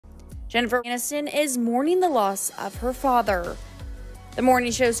Jennifer Aniston is mourning the loss of her father. The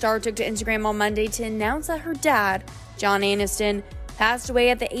morning show star took to Instagram on Monday to announce that her dad, John Aniston, passed away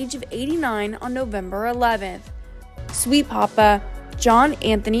at the age of 89 on November 11th. Sweet Papa, John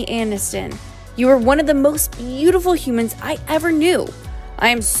Anthony Aniston, you are one of the most beautiful humans I ever knew. I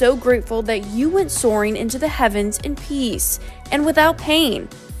am so grateful that you went soaring into the heavens in peace and without pain,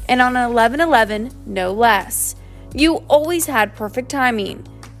 and on 11/11, no less. You always had perfect timing.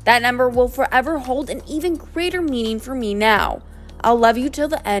 That number will forever hold an even greater meaning for me now. I'll love you till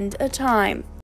the end of time.